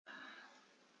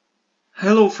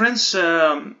Hello friends,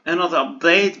 another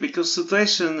update because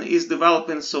situation is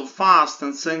developing so fast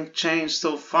and things change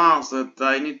so fast that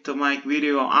I need to make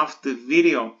video after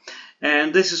video.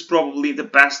 And this is probably the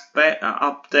best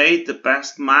update, the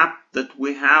best map that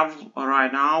we have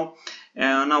right now.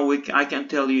 Now I can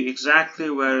tell you exactly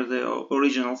where the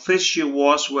original fissure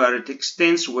was, where it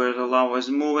extends, where the lava is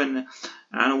moving,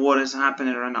 and what is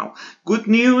happening right now. Good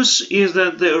news is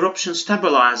that the eruption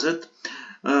stabilized.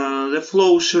 The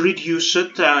flows reduce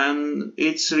it and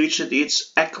it's reached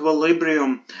its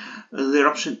equilibrium. The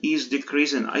eruption is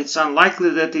decreasing. It's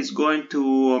unlikely that it's going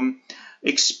to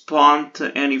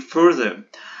expand any further.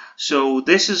 So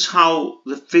this is how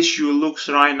the fissure looks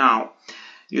right now.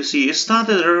 You see, it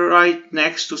started right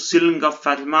next to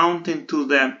Stóra-Skógfell Mt to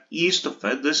the east of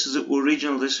it. This is the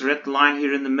original, this red line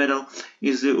here in the middle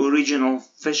is the original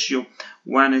fissure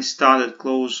when it started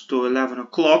close to 11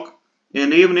 o'clock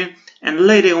in the evening, and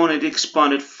later on it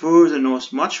expanded further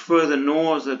north, much further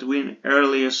north than we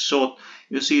earlier thought.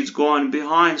 You see, it's going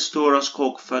behind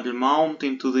Stóra-Skógfell Mt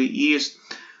into the east,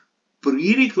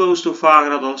 pretty close to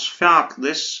Hagafell.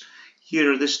 This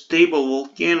here, this stable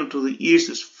volcano to the east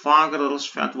is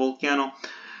Hagafell volcano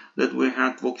that we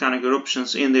had volcanic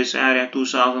eruptions in this area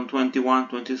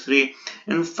 2021-23.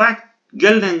 In fact,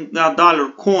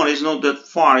 Grindavík cone is not that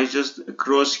far, it's just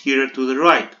across here to the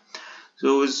right.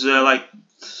 So it's like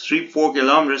 3-4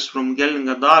 kilometers from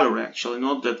Grindavík, actually,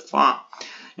 not that far.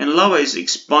 And lava is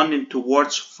expanding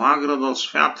towards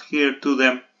Hagafell here to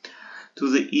the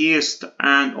east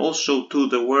and also to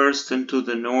the west and to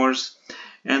the north.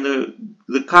 And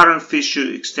the current fissure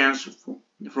extends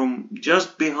from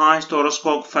just behind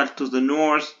Stóra-Skógfell to the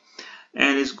north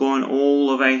and is going all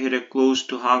the way here close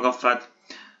to Hagafell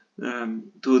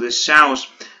to the south.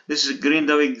 This is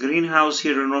Grindavík greenhouse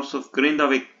here north of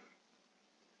Grindavík.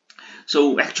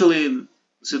 So actually,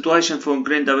 situation for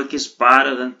Grindavík is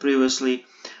better than previously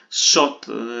thought.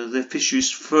 The fissure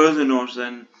is further north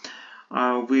than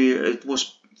it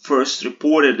was first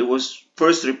reported. There was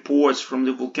first reports from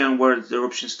the volcano where the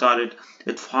eruption started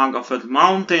at Hagafell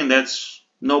Mountain. That's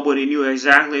nobody knew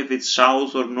exactly if it's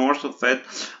south or north of it.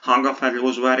 Hagafell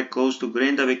was very close to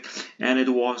Grindavík, and it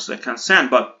was a consent,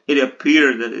 but it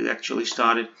appeared that it actually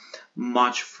started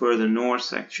much further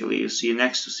north. Actually, you see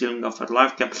next to Sundhnúkur,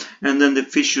 and then the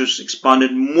fissures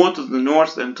expanded more to the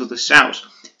north than to the south.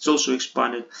 It's also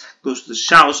expanded close to the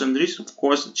south, and there is of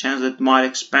course a chance that it might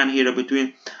expand here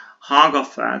between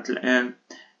Hagafell and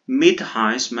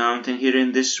Reykjanes Mountain here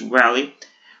in this valley.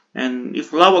 And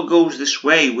if lava goes this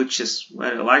way, which is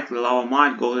very likely lava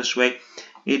might go this way,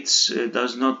 it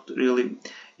does not really,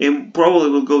 it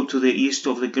probably will go to the east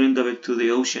of the Grindavík to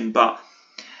the ocean, but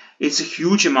it's a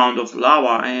huge amount of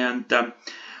lava, and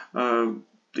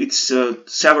it's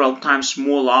several times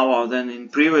more lava than in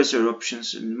previous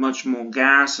eruptions, and much more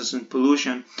gases and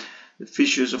pollution. The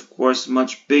fissure is of course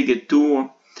much bigger too,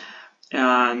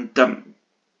 and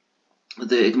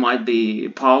it might be a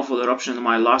powerful eruption. It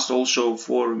might last also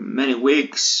for many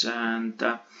weeks, and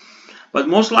but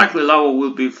most likely lava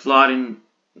will be flooding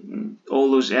all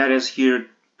those areas here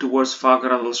towards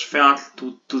Hagafell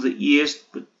to the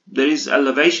east. But there is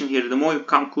elevation here. The more you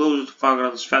come closer to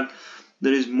Hagafell,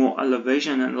 there is more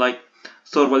elevation, and like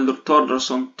Thorvaldur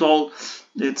Thordarson told,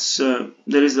 it's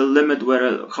there is a limit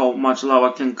where how much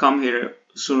lava can come here.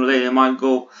 Sooner or later, it might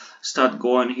start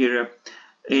going here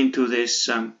into this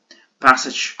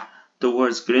passage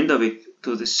towards Grindavík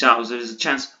to the south. There is a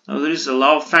chance. Now there is a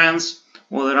lava fans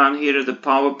all around here, the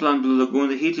power plant, Blue Lagoon,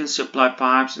 the heating supply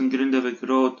pipes, and Grindavík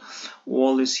Road.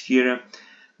 All is here,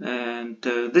 and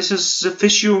this is the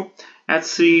fissure at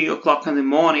 3 o'clock in the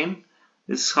morning.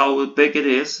 This is how big it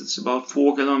is. It's about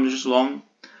 4 kilometers long,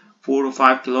 4 or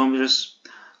 5 kilometers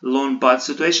long. But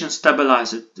situation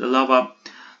stabilized. The lava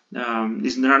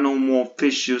there are no more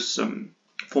fissures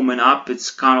forming up.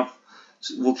 It's kind of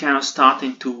volcano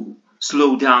starting to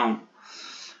slow down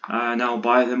now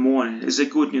by the morning. It's a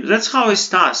good news. That's how it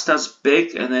starts. It starts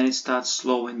big and then it starts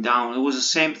slowing down. It was the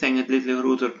same thing at Little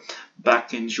Router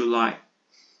back in July.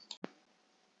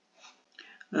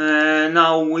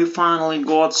 Now we finally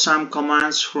got some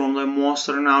comments from the most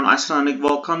renowned Icelandic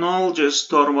volcanologist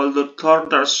Thorvaldur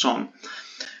Thordarson.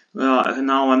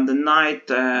 Now on the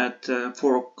night at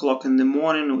 4 o'clock in the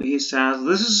morning, he says,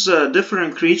 "This is a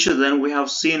different creature than we have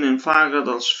seen in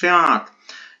Hagafell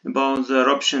about the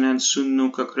eruption and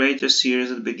Sundhnúkur crater series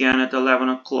that began at 11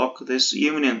 o'clock this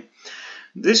evening.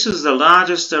 This is the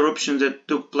largest eruption that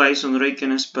took place on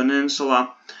Reykjanes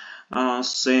Peninsula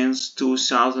since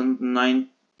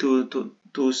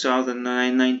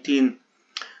 2019,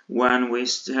 when we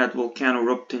had volcano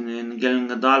erupting in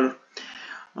Grindavík.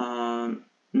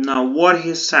 Now what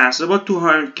he says, about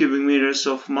 200 cubic meters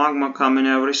of magma coming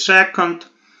every second,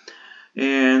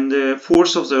 and the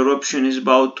force of the eruption is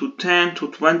about 10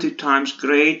 to 20 times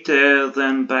greater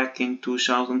than back in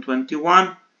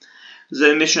 2021.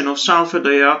 The emission of sulfur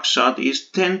dioxide is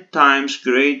 10 times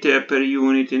greater per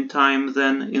unit in time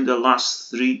than in the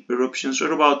last 3 eruptions,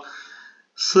 or about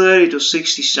 30 to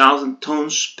 60,000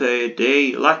 tons per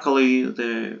day. Luckily,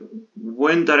 the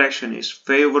wind direction is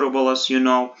favorable, as you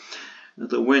know.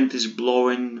 The wind is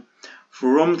blowing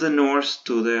from the north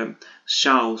to the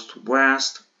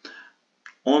southwest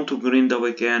onto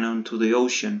Grindavík and onto the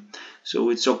ocean, so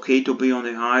it's okay to be on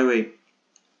the highway.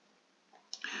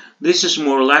 This is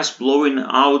more or less blowing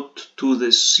out to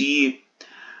the sea.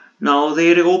 Now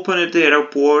they reopened the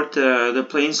airport. The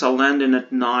planes are landing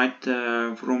at night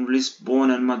from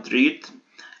Lisbon and Madrid,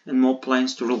 and more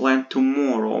planes to land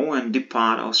tomorrow and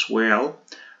depart as well.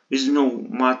 There's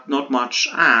not much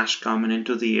ash coming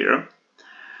into the air.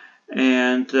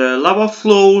 And lava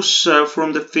flows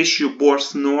from the fissure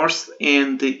both north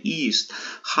and the east.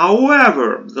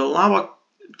 However, the lava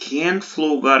can't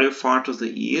flow very far to the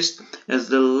east, as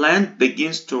the land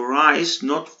begins to rise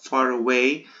not far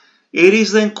away. It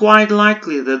is then quite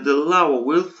likely that the lava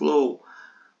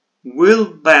will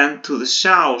bend to the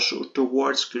south or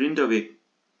towards Grindavík.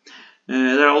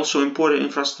 There are also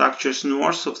important infrastructures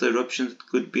north of the eruption that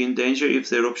could be in danger if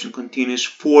the eruption continues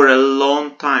for a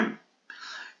long time.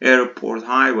 Airport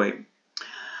highway.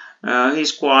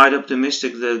 He's quite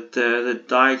optimistic that the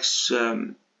dikes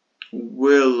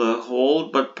will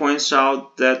hold, but points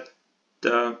out that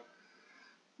the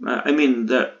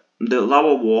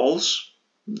lava walls,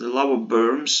 the lava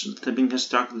berms that have been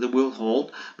constructed will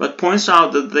hold, but points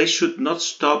out that they should not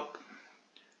stop.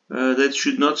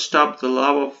 The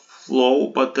lava flow,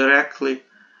 but direct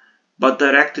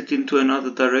it into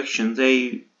another direction.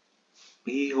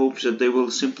 He hopes that they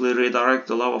will simply redirect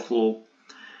the lava flow.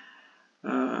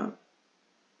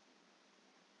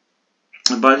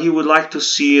 But he would like to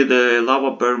see the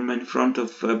lava berm in front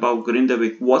of above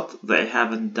Grindavík. What they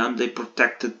haven't done, they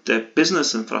protected the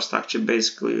business infrastructure,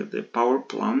 basically the power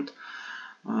plant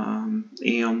and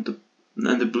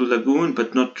the Blue Lagoon,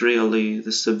 but not really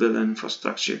the civilian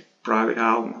infrastructure, private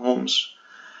homes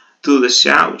to the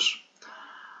south.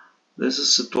 This is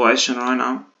the situation right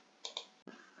now.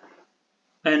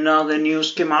 And now the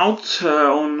news came out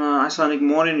on Icelandic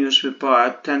morning newspaper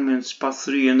at 10 minutes past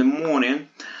 3 in the morning.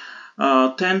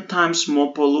 10 times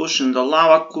more pollution. The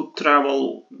lava could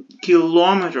travel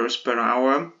kilometers per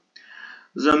hour.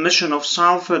 The emission of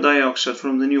sulfur dioxide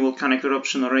from the new volcanic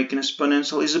eruption on Reykjanes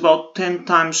Peninsula is about 10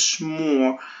 times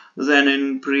more than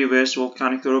in previous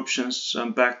volcanic eruptions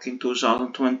back in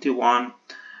 2021,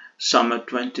 summer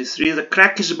 23. The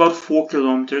crack is about 4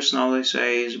 kilometers, now they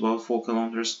say is about 4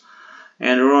 kilometers,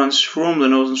 and runs from the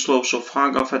northern slopes of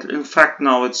Hagafell. In fact,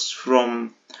 now it's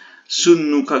from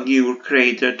Sundhnúkur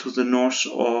crater to the north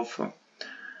of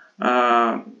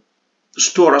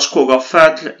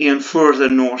Stóra-Skógfell and further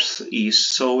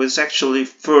northeast. So it's actually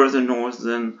further north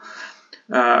than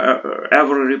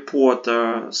every report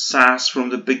says from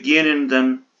the beginning.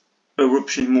 Then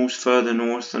eruption moves further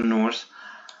north and north.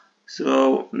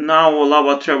 So now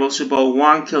lava travels about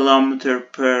 1 kilometer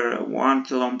per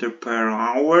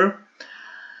hour.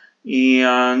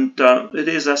 And it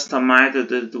is estimated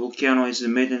that the volcano is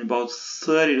emitting about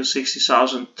 30 to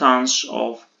 60,000 tons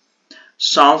of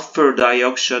sulfur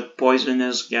dioxide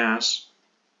poisonous gas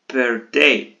per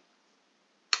day.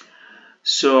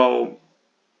 So,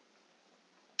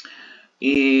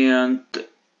 and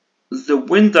the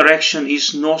wind direction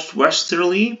is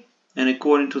northwesterly, and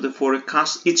according to the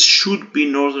forecast, it should be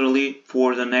northerly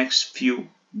for the next few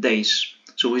days.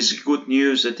 So it's good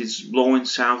news that it's blowing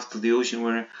south to the ocean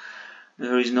where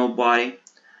there is nobody.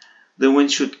 The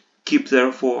wind should keep,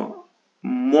 therefore,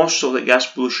 most of the gas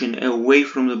pollution away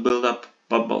from the build-up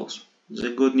bubbles. It's a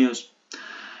good news.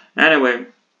 Anyway,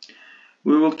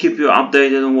 we will keep you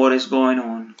updated on what is going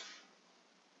on.